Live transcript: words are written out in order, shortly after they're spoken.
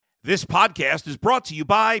This podcast is brought to you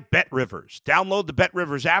by BetRivers. Download the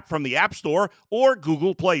BetRivers app from the App Store or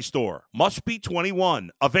Google Play Store. Must be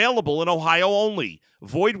 21. Available in Ohio only.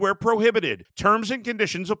 Void where prohibited. Terms and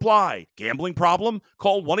conditions apply. Gambling problem?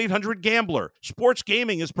 Call 1-800-GAMBLER. Sports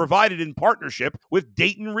gaming is provided in partnership with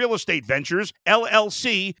Dayton Real Estate Ventures,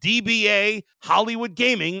 LLC, DBA, Hollywood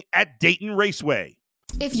Gaming at Dayton Raceway.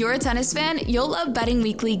 If you're a tennis fan, you'll love Betting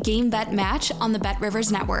Weekly Game Bet Match on the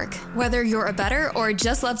BetRivers Network. Whether you're a bettor or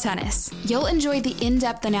just love tennis, you'll enjoy the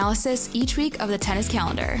in-depth analysis each week of the tennis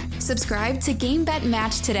calendar. Subscribe to Game Bet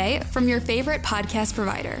Match today from your favorite podcast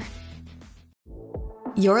provider.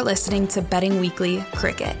 You're listening to Betting Weekly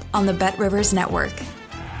Cricket on the BetRivers Network.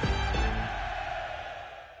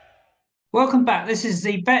 Welcome back. This is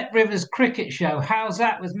the BetRivers Cricket Show. How's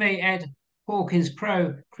that with me, Ed Hawkins,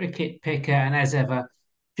 pro cricket picker, and as ever,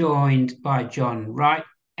 joined by John Wright,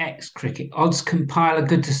 ex-cricket odds compiler.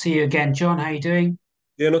 Good to see you again, John. How are you doing?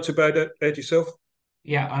 Yeah, not too bad, Ed. Yourself?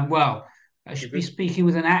 Yeah, I'm well. I should be speaking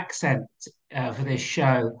with an accent for this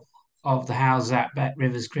show of the How's That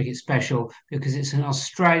BetRivers Cricket Special because it's an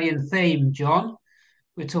Australian theme, John.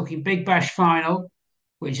 We're talking Big Bash Final,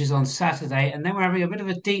 which is on Saturday, and then we're having a bit of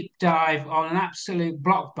a deep dive on an absolute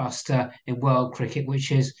blockbuster in world cricket, which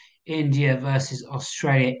is India versus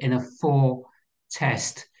Australia in a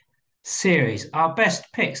 4-test series. Our best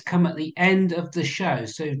picks come at the end of the show,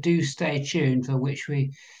 so do stay tuned for which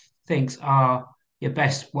we think are your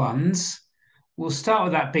best ones. We'll start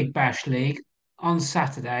with that Big Bash League on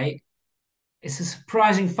Saturday. It's a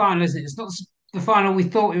surprising final, isn't it? It's not the final we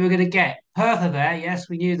thought we were going to get. Perth are there, yes,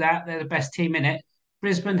 we knew that. They're the best team in it.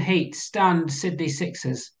 Brisbane Heat stunned Sydney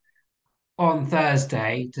Sixers on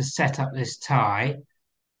Thursday to set up this tie.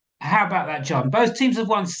 How about that, John? Both teams have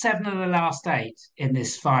won 7 of the last 8 in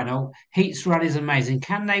this final. Heat's run is amazing.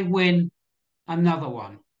 Can they win another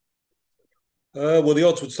one? Well, the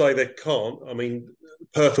odds would say they can't. I mean,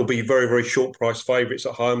 Perth will be very, very short price favourites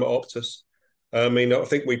at home at Optus. I mean, I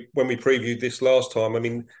think when we previewed this last time, I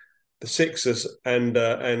mean, the Sixers and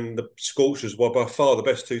the Scorchers were by far the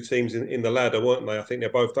best 2 teams in the ladder, weren't they? I think they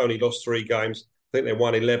both only lost 3 games. I think they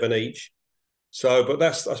won 11 each. So, but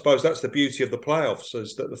I suppose that's the beauty of the playoffs,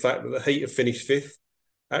 is that the fact that the Heat have finished 5th,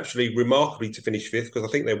 actually remarkably to finish 5th, because I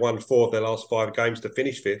think they won 4 of their last 5 games to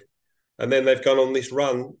finish 5th. And then they've gone on this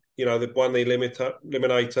run, you know, they've won the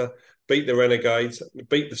Eliminator, beat the Renegades,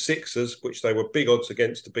 beat the Sixers, which they were big odds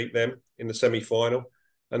against to beat them in the semi-final.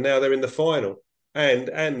 And now they're in the final. And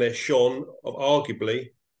they're shorn of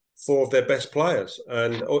arguably 4 of their best players.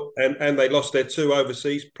 And they lost their 2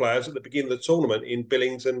 overseas players at the beginning of the tournament in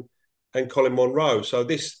Billings and Colin Monroe. So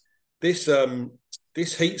this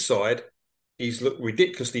Heat side is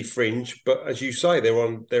ridiculously fringe, but as you say, they're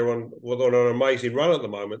on an amazing run at the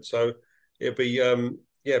moment. So it'll be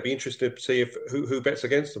be interesting to see who bets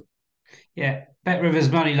against them. Yeah,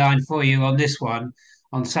 BetRivers money line for you on this one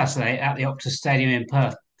on Saturday at the Optus Stadium in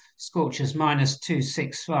Perth. Scorchers minus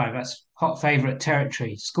 265. That's hot favourite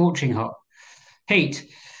territory. Scorching hot.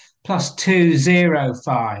 Heat plus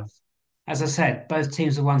 205. As I said, both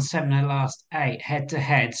teams have won 7 of the last 8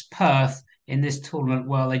 head-to-heads. Perth in this tournament,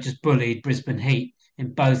 well, they just bullied Brisbane Heat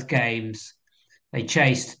in both games. They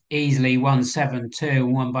chased easily, won 7-2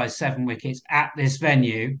 and won by 7 wickets at this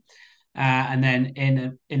venue. And then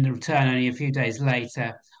in the return only a few days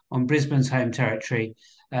later on Brisbane's home territory,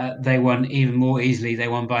 they won even more easily. They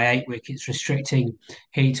won by 8 wickets, restricting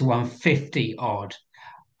Heat to 150-odd.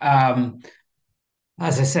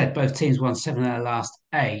 As I said, both teams won 7 of their last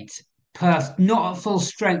 8. Perth not at full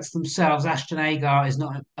strength themselves. Ashton Agar is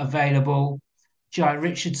not available. Jai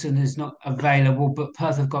Richardson is not available, but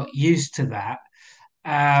Perth have got used to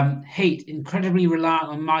that. Heat incredibly reliant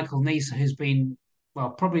on Michael Neser, who's been, well,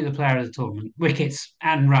 probably the player of the tournament, wickets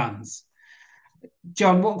and runs.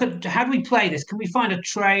 John, how do we play this? Can we find a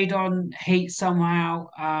trade on Heat somehow?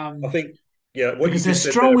 I think, yeah. Because they're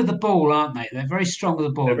strong with the ball, aren't they? They're very strong with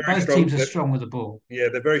the ball. Both teams are strong with the ball. Yeah,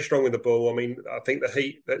 they're very strong with the ball. I mean, I think the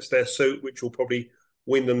Heat, that's their suit, which will probably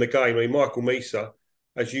win them the game. I mean, Michael Neser,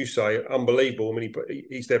 as you say, unbelievable. I mean,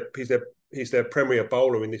 he's their premier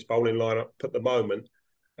bowler in this bowling lineup at the moment.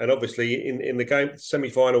 And obviously, in the game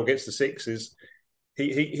semi-final against the Sixers,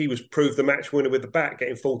 he was proved the match winner with the bat,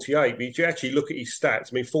 getting 48. But if you actually look at his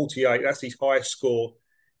stats, I mean, 48, that's his highest score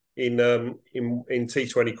in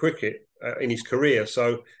T20 cricket in his career.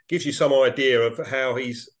 So gives you some idea of how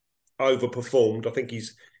he's overperformed. I think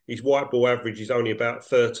his white ball average is only about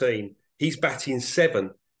 13. He's batting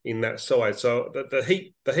 7 in that side. So the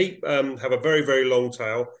Heat have a very, very long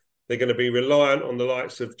tail. They're going to be reliant on the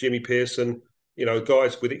likes of Jimmy Pearson, you know,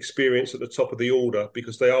 guys with experience at the top of the order,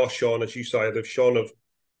 because they are shorn, as you say, they've shorn of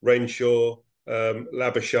Renshaw,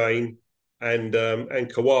 Labuschagne, and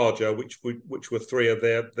Khawaja, which were three of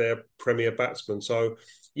their premier batsmen. So,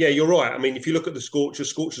 yeah, you're right. I mean, if you look at the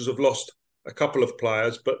Scorchers have lost a couple of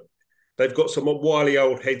players, but they've got some wily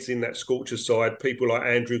old heads in that Scorchers side. People like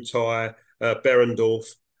Andrew Tye, Berendorf,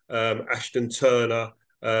 Ashton Turner,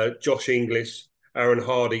 Josh Inglis, Aaron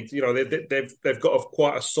Hardy. You know, they've got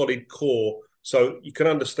quite a solid core. So you can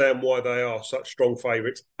understand why they are such strong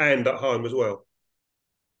favourites, and at home as well.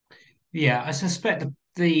 Yeah, I suspect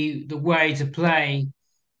the way to play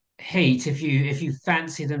Heat, if you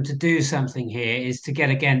fancy them to do something here, is to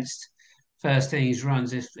get against first innings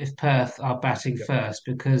runs if Perth are batting Yeah. first,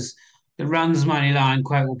 because the runs money line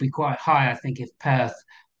quote will be quite high, I think, if Perth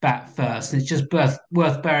bat first. And it's just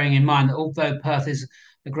worth bearing in mind that although Perth is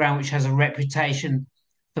a ground which has a reputation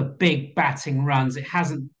for big batting runs, it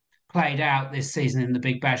hasn't played out this season in the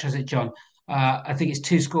Big Bash, has it, John? I think it's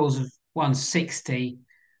two scores of 160,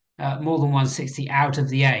 more than 160 out of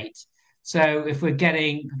the eight. So if we're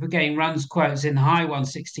getting runs quotes in the high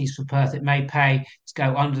 160s for Perth, it may pay to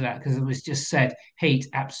go under that, because it was just said Heat,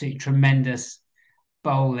 absolutely tremendous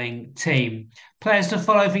bowling team. Players to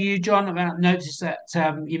follow for you, John. I noticed that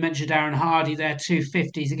you mentioned Aaron Hardy there,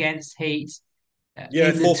 250s against Heat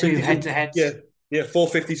Yeah, in the two 450s. head-to-heads. Yeah,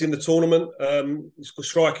 450s in the tournament.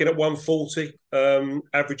 Striking at 140,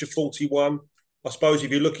 average of 41. I suppose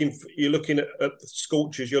if you're looking at the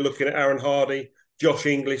Scorchers, you're looking at Aaron Hardy, Josh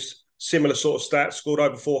Inglis, similar sort of stats, scored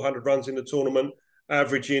over 400 runs in the tournament,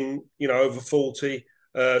 averaging over 40,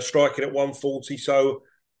 striking at 140. So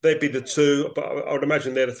they'd be the two, but I would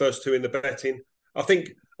imagine they're the first two in the betting. I think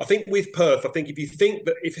with Perth, if you think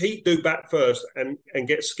that if Heat do bat first and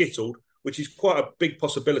get skittled, which is quite a big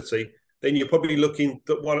possibility, then you're probably looking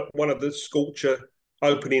at one of the Scorcher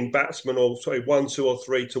opening batsmen, or sorry, 1, 2, or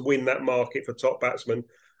 3 to win that market for top batsmen.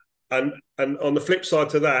 And on the flip side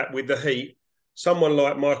to that, with the Heat, someone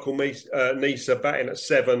like Michael Neser batting at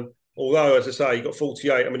 7, although, as I say, he got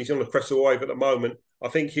 48. I mean, he's on the crest of the wave at the moment. I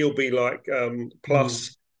think he'll be like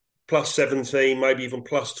plus 17, maybe even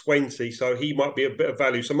plus 20. So he might be a bit of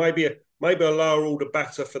value. So maybe a lower order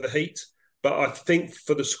batter for the Heat. But I think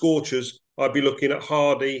for the Scorchers, I'd be looking at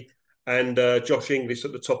Hardy and Josh Inglis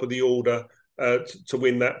at the top of the order to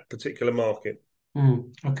win that particular market.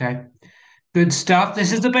 Okay. Good stuff.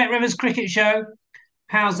 This is the Bet Rivers Cricket Show.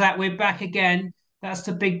 How's that? We're back again. That's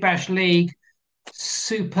the Big Bash League.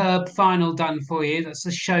 Superb final done for you. That's the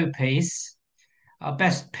showpiece. Our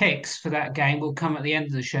best picks for that game will come at the end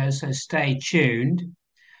of the show, so stay tuned.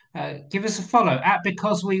 Give us a follow at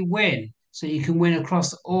Because We Win, so you can win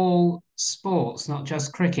across all sports, not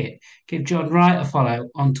just cricket. Give John Wright a follow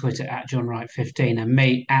on Twitter at John Wright15 and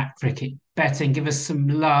me at Cricket Betting. Give us some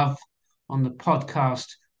love on the podcast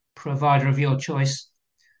provider of your choice.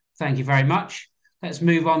 Thank you very much. Let's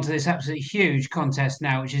move on to this absolutely huge contest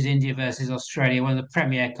now, which is India versus Australia, one of the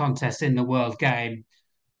premier contests in the world game.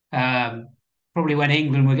 Probably when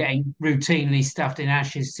England were getting routinely stuffed in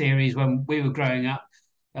Ashes series when we were growing up,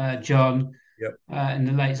 John, Yep. In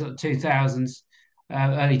the late sort of 2000s,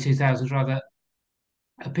 early 2000s rather.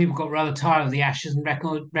 People got rather tired of the Ashes and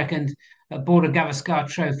reckoned Border Gavaskar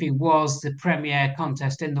Trophy was the premier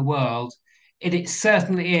contest in the world. It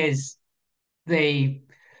certainly is the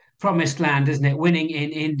promised land, isn't it? Winning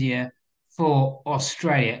in India for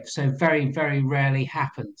Australia. So very, very rarely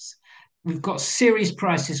happens. We've got series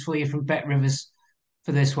prices for you from Bet Rivers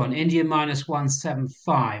for this one. India minus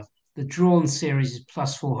 175. The drawn series is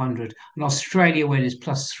plus 400. And Australia win is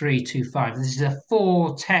plus 325. This is a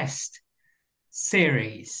 4-test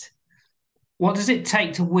series. What does it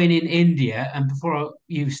take to win in India? And before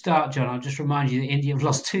you start, John, I'll just remind you that India have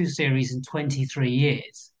lost 2 series in 23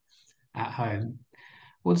 years at home.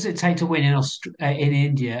 What does it take to win in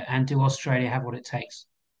India, and do Australia have what it takes?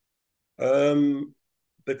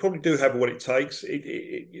 They probably do have what it takes.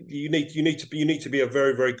 You need to be a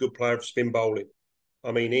very, very good player of spin bowling.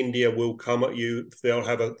 I mean, India will come at you. They'll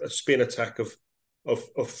have a spin attack of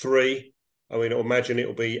 3. I mean, imagine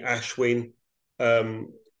it'll be Ashwin,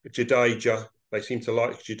 Jadeja. They seem to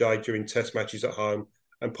like Jadeja in Test matches at home,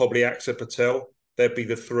 and probably Axar Patel. They'd be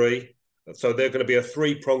the 3. So they're going to be a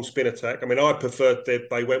 3-pronged spin attack. I mean, I preferred that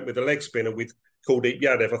they went with a leg spinner with Kuldeep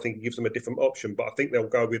Yadav. I think it gives them a different option, but I think they'll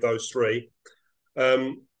go with those 3.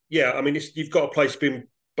 Yeah, I mean, you've got to play spin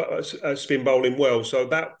bowling well. So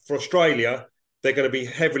that for Australia, they're going to be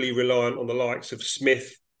heavily reliant on the likes of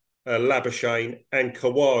Smith, Labuschagne, and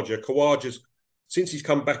Khawaja. Khawaja's, since he's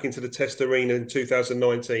come back into the Test arena in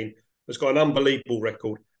 2019, has got an unbelievable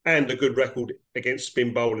record and a good record against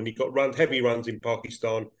spin bowling. He got heavy runs in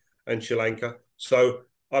Pakistan and Sri Lanka. So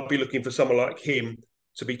I'd be looking for someone like him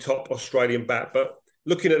to be top Australian bat. But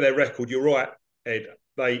looking at their record, you're right, Ed.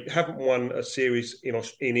 They haven't won a series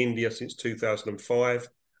in India since 2005.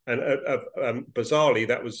 And bizarrely,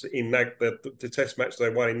 that was in the test match they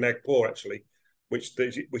won in Nagpur, actually, which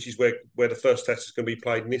is where the first test is going to be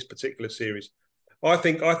played in this particular series. I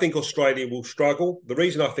think Australia will struggle. The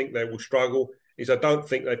reason I think they will struggle is I don't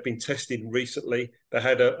think they've been tested recently. They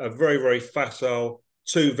had a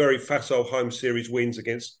two very facile home series wins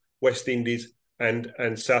against West Indies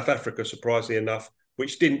and South Africa, surprisingly enough,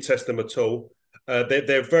 which didn't test them at all. They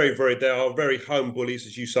are very home bullies,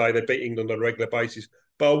 as you say. They beat England on a regular basis.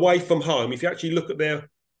 But away from home, if you actually look at their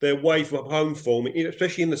away from home form,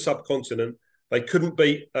 especially in the subcontinent, they couldn't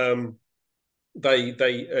beat. They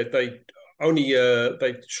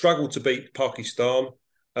struggled to beat Pakistan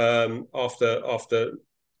after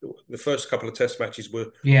the first couple of Test matches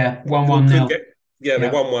were 1-1. They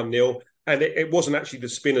won 1-0, and it wasn't actually the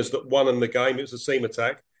spinners that won in the game; it was the seam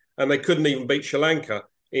attack, and they couldn't even beat Sri Lanka.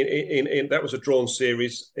 In that was a drawn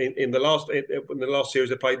series in the last series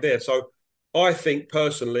they played there. So I think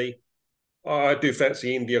personally, I do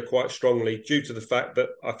fancy India quite strongly due to the fact that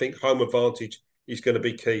I think home advantage is going to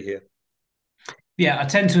be key here. Yeah, I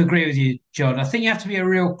tend to agree with you, John. I think you have to be a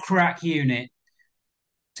real crack unit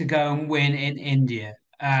to go and win in India.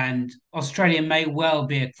 And Australia may well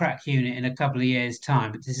be a crack unit in a couple of years'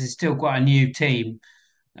 time, but this is still quite a new team,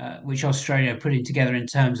 which Australia are putting together in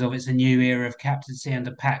terms of it's a new era of captaincy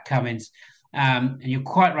under Pat Cummins. And you're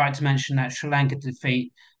quite right to mention that Sri Lanka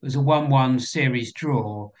defeat was a 1-1 series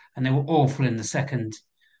draw, and they were awful in the second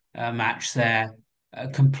match there,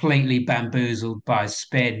 completely bamboozled by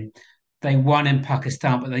spin. They won in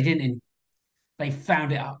Pakistan, but they didn't. They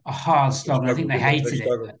found it a hard slog, and I think they hated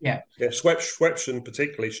it. Yeah, Swepson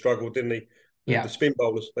particularly struggled, didn't he? The spin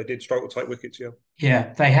bowlers, they did struggle to take wickets.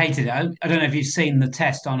 Yeah, they hated it. I don't know if you've seen the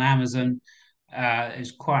test on Amazon.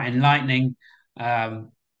 It's quite enlightening.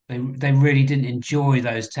 They really didn't enjoy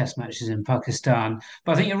those test matches in Pakistan.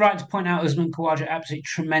 But I think you're right to point out Usman Khawaja, absolutely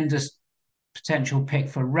tremendous potential pick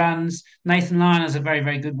for runs. Nathan Lyon has a very,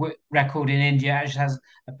 very good record in India. Actually has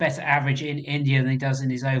a better average in India than he does in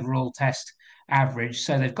his overall test average.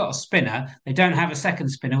 So they've got a spinner. They don't have a second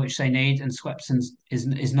spinner, which they need, and Swepson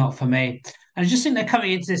is not for me. And I just think they're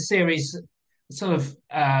coming into this series sort of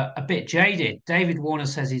a bit jaded. David Warner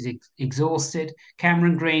says he's exhausted.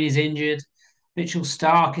 Cameron Green is injured. Mitchell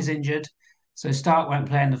Starc is injured. So Starc won't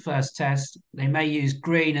play in the first test. They may use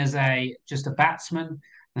Green as just a batsman.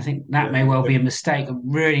 I think that may well be a mistake. I'm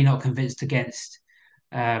really not convinced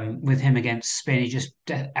with him against spin. He's just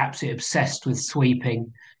absolutely obsessed with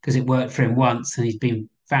sweeping because it worked for him once and he's been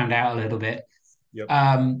found out a little bit. Yep.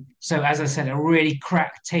 So as I said, a really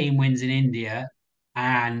crack team wins in India,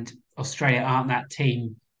 and Australia aren't that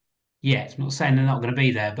team yet. I'm not saying they're not going to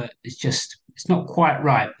be there, but it's not quite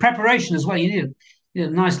right. Preparation as well. You need a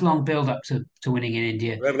nice long build up to winning in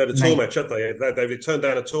India. They haven't had a tour match, have they? They've turned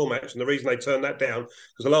down a tour match, and the reason they turned that down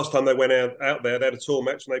because the last time they went out there, they had a tour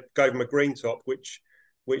match and they gave them a green top, which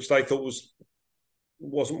they thought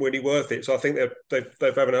wasn't really worth it. So I think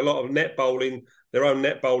they've having a lot of their own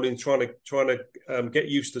net bowling, trying to get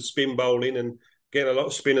used to spin bowling and getting a lot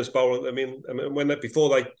of spinners bowling. I mean before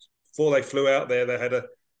they flew out there, they had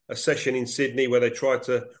a session in Sydney where they tried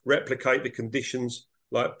to replicate the conditions,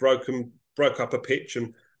 like broke up a pitch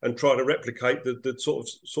and try to replicate the sort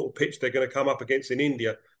of pitch they're going to come up against in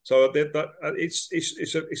India. So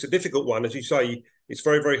it's a difficult one, as you say. It's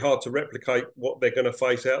very, very hard to replicate what they're going to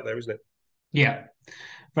face out there, isn't it? Yeah,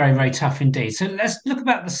 very, very tough indeed. So let's look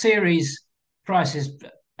about the series prices,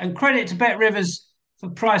 and credit to Bet Rivers for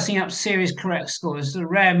pricing up series correct scores. It's a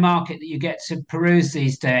rare market that you get to peruse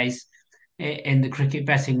these days in the cricket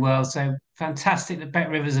betting world. So fantastic that Bet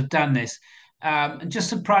Rivers have done this. And just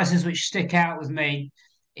some prices which stick out with me.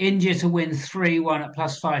 India to win 3-1 at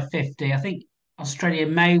plus 550. I think Australia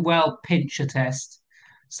may well pinch a test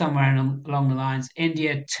somewhere along the lines.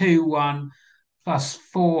 India 2-1 plus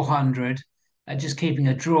 400. Just keeping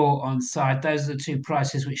a draw on side. Those are the two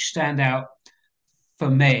prices which stand out for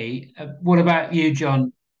me. What about you,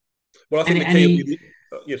 John? Well, I think the key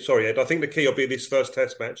will be, sorry, Ed. I think the key will be this first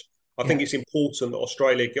test match. I think it's important that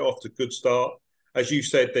Australia get off to a good start. As you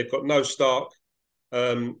said, they've got no Starc.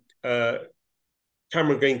 Cameron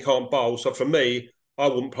Green can't bowl. So for me, I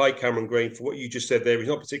wouldn't play Cameron Green for what you just said there. He's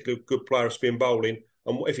not a particularly good player of spin bowling.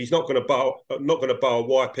 And if he's not going to bowl,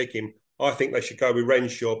 why pick him? I think they should go with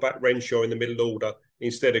back Renshaw in the middle order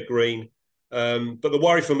instead of Green. But the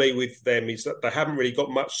worry for me with them is that they haven't really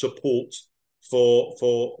got much support for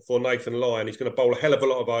Nathan Lyon. He's going to bowl a hell of a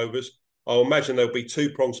lot of overs. I'll imagine there'll be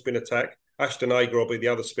two-pronged spin attack. Ashton Agar will be the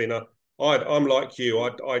other spinner. I'm like you.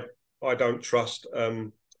 I don't trust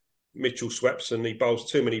Mitchell Swepson. He bowls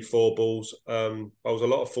too many four balls, bowls a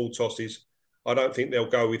lot of full tosses. I don't think they'll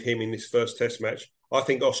go with him in this first Test match. I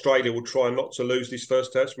think Australia will try not to lose this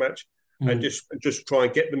first Test match and just try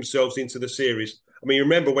and get themselves into the series. I mean, you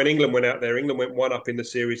remember when England went out there, England went 1-up in the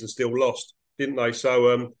series and still lost, didn't they?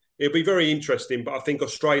 So it'll be very interesting. But I think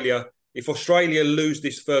if Australia lose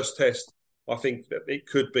this first Test, I think that it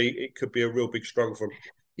could be a real big struggle for them.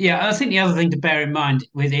 Yeah, I think the other thing to bear in mind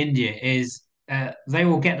with India is they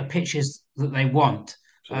will get the pitches that they want,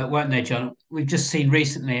 won't they, John? We've just seen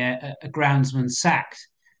recently a groundsman sacked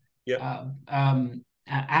at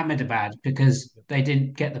Ahmedabad because they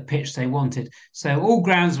didn't get the pitch they wanted. So all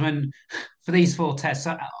groundsmen for these 4 tests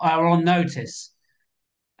are on notice.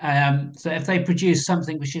 So if they produce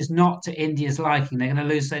something which is not to India's liking, they're going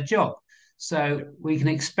to lose their job. So we can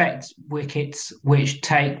expect wickets which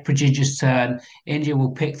take prodigious turn. India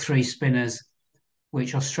will pick 3 spinners,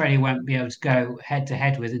 which Australia won't be able to go head to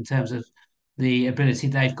head with in terms of the ability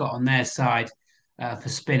they've got on their side for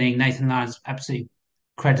spinning. Nathan Lyon's absolutely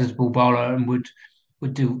creditable bowler and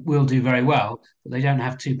will do very well, but they don't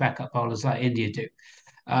have 2 backup bowlers like India do.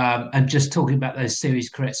 And just talking about those series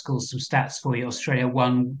correct scores, some stats for you. Australia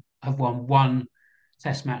have won 1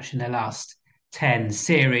 Test match in their last 10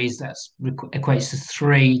 series. That equates to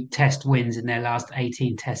 3 Test wins in their last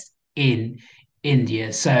 18 Tests in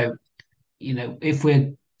India. So, if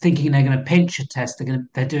we're thinking they're going to pinch a Test,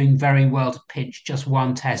 they're doing very well to pinch just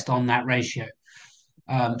 1 Test on that ratio.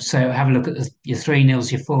 So have a look at your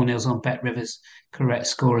 3-0s, your 4-0s on Bet Rivers correct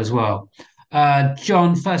score as well.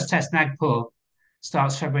 John, first Test Nagpur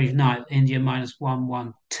starts February 9th. India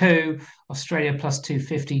 -112, Australia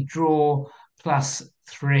 +250, draw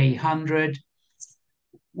 +300.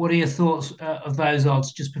 What are your thoughts of those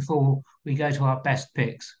odds just before we go to our best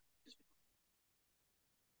picks?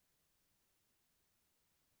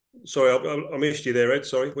 Sorry, I missed you there, Ed.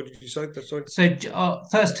 Sorry, what did you say? Sorry. So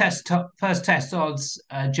first test odds,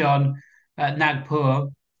 John, Nagpur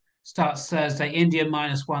starts Thursday. India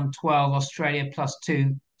 -112, Australia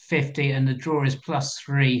 +250, and the draw is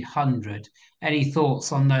 +300. Any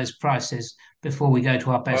thoughts on those prices before we go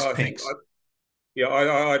to our best picks?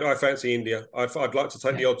 I fancy India. I'd like to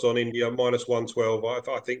take the odds on India -112.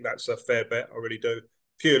 I think that's a fair bet. I really do,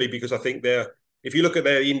 purely because I think if you look at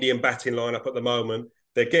their Indian batting lineup at the moment,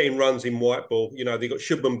 they're getting runs in white ball. They've got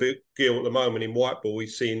Shubman Gill at the moment in white ball.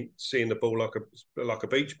 He's seeing the ball like a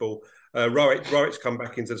beach ball. Rohit's come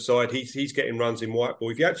back into the side. He's getting runs in white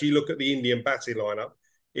ball. If you actually look at the Indian batting lineup,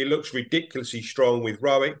 it looks ridiculously strong with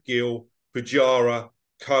Rohit, Gill, Pujara,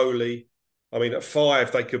 Kohli. I mean, at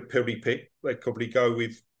 5 they could probably go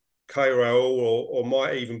with KRL or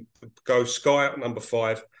might even go Sky at number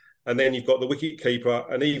 5, and then you've got the wicket keeper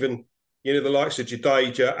and even the likes of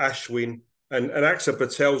Jadeja, Ashwin. And Axar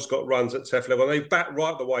Patel's got runs at TEF level. And they bat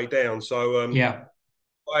right the way down. So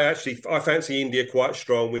I fancy India quite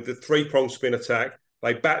strong with the 3-pronged spin attack.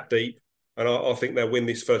 They bat deep, and I think they'll win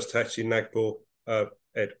this first Test in Nagpur.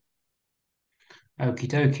 Ed. Okie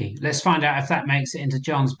dokie. Let's find out if that makes it into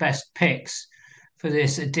John's best picks for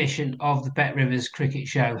this edition of the Bet Rivers Cricket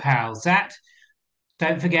Show. How's that?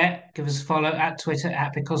 Don't forget, give us a follow at Twitter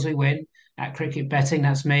at Because We Win, at Cricket Betting,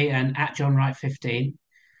 that's me, and at John Wright 15.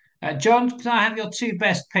 John, can I have your 2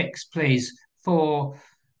 best picks, please, for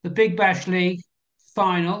the Big Bash League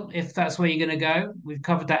final, if that's where you're going to go? We've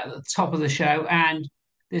covered that at the top of the show, and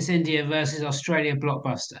this India versus Australia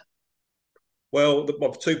blockbuster. Well,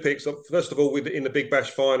 my 2 picks. First of all, in the Big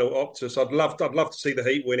Bash final, Optus. I'd love to see the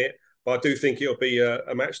Heat win it, but I do think it'll be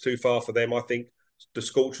a match too far for them. I think the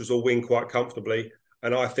Scorchers will win quite comfortably,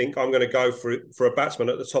 and I think I'm going to go for a batsman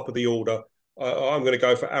at the top of the order. I'm going to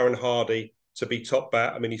go for Aaron Hardy to be top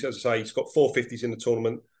bat. I mean, as I say, he's got 450s in the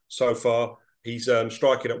tournament so far. He's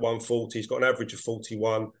striking at 140. He's got an average of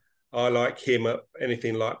 41. I like him at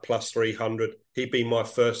anything like +300. He'd be my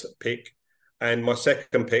first pick. And my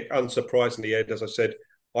second pick, unsurprisingly, Ed, as I said,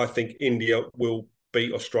 I think India will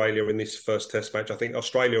beat Australia in this first Test match. I think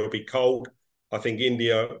Australia will be cold. I think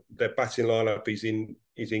India, their batting lineup is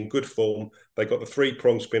in good form. They've got the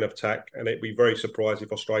 3-pronged spin attack, and it'd be very surprised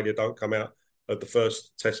if Australia don't come out of the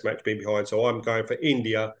first Test match being behind. So I'm going for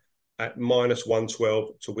India at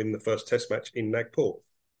 -112 to win the first Test match in Nagpur.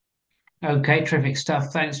 Okay, terrific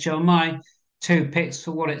stuff. Thanks, John. My 2 picks,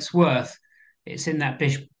 for what it's worth, it's in that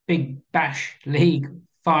Big Bash League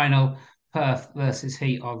final, Perth versus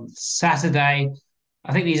Heat on Saturday.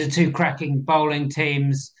 I think these are 2 cracking bowling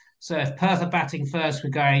teams. So if Perth are batting first, we're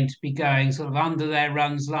going to be going sort of under their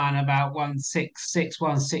runs line, about 166,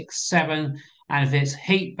 167. And if it's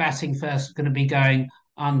Heat batting first, we're going to be going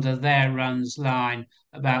under their runs line,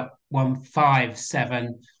 about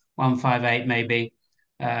 157, 158 maybe.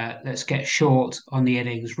 let's get short on the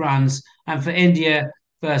innings runs. And for India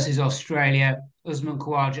versus Australia, Usman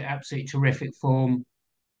Khawaja, absolutely terrific form.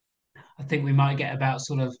 I think we might get about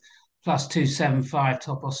sort of plus 275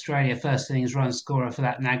 top Australia first innings run scorer for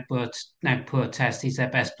that Nagpur test. He's their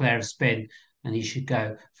best player of spin, and he should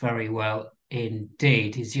go very well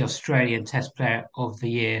indeed. He's the Australian Test Player of the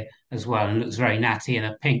Year as well, and looks very natty in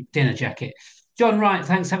a pink dinner jacket. John Wright,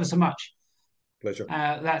 thanks ever so much. Pleasure.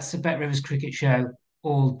 That's the Bet Rivers Cricket Show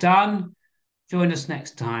all done. Join us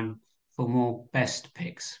next time for more best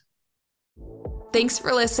picks. Thanks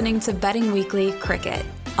for listening to Betting Weekly Cricket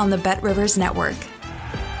on the Bet Rivers Network.